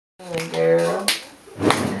Girl,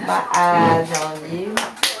 my eyes on you.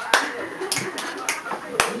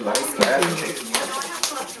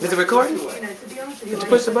 Is it recording? Did you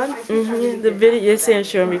push the button? Mm-hmm. The video, it's saying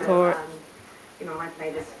show and record. You know, I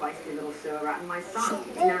played this feisty little sewer rat, and my son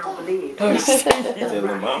now believes Tell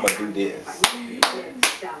little mama do this.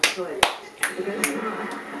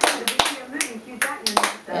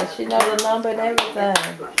 And she know the number and everything.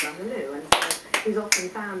 He's often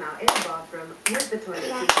found now in the bathroom with the toilet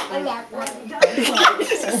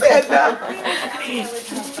She said no.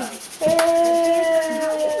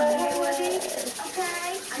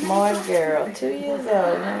 Smart girl, 2 years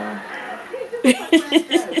old now.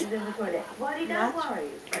 Why don't worry?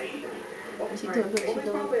 She doing what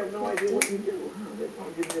she doing.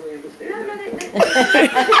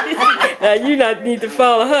 Now you not need to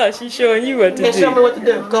follow her. She's showing you what to And show me do. what to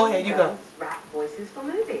do. Go ahead, you go. Rap voices for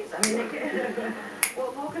movies. I mean,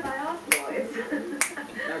 what more could I ask for? It's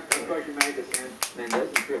Of course, you made this man does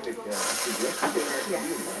a terrific suggestion. yeah,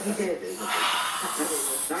 he did.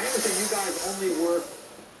 Now, I understand you guys only work.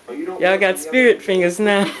 Y'all got spirit fingers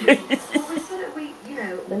now.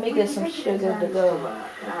 Let me get some sugar to go.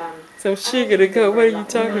 Some sugar to go. What are you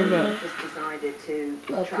talking about? A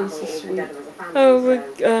piece of sweet. Oh,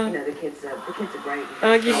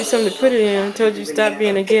 I'll give you something to put it in. I told you stop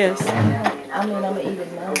being a guest. I mean, I'm gonna eat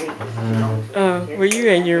it now. Oh, well, you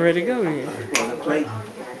ain't getting ready to go then.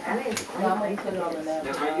 No, I'm gonna put it on the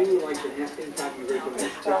napkin. Now, are you like the nesting type you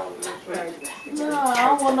recommend? No, I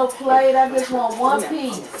don't want no plate. I just want one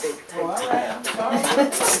piece. All right, I'm sorry.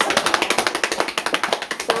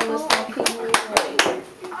 So it's gonna keep me away.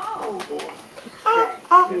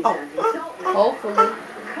 Hopefully.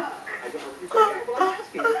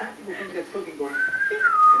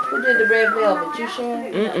 Who did the red velvet? You sure?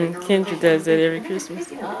 Kendra does that every Christmas.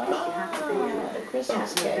 Ah, the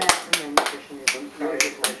Christmas cake.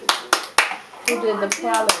 Who did the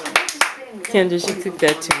Protestant? Kendra, she cooked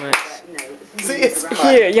that too much. See, it's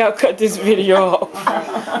Here, y'all cut this video off.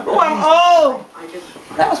 Oh, I'm old.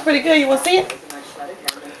 That was pretty good. You want to see it?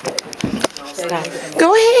 Stop.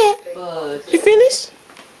 Go ahead. Fudge. You finished?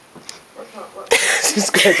 She's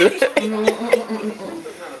scratching.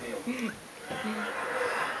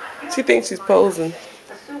 She thinks she's posing.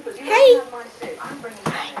 Hey!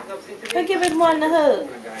 Who give Miss Martin a hug?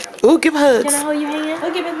 Ooh, give hugs. Can I hold your hand? Who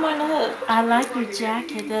give Miss Martin a hug? I like your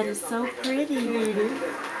jacket. That is so pretty.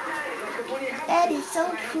 That is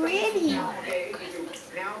so pretty.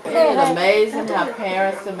 Isn't it amazing how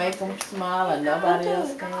parents can make them smile and nobody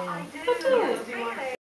else can?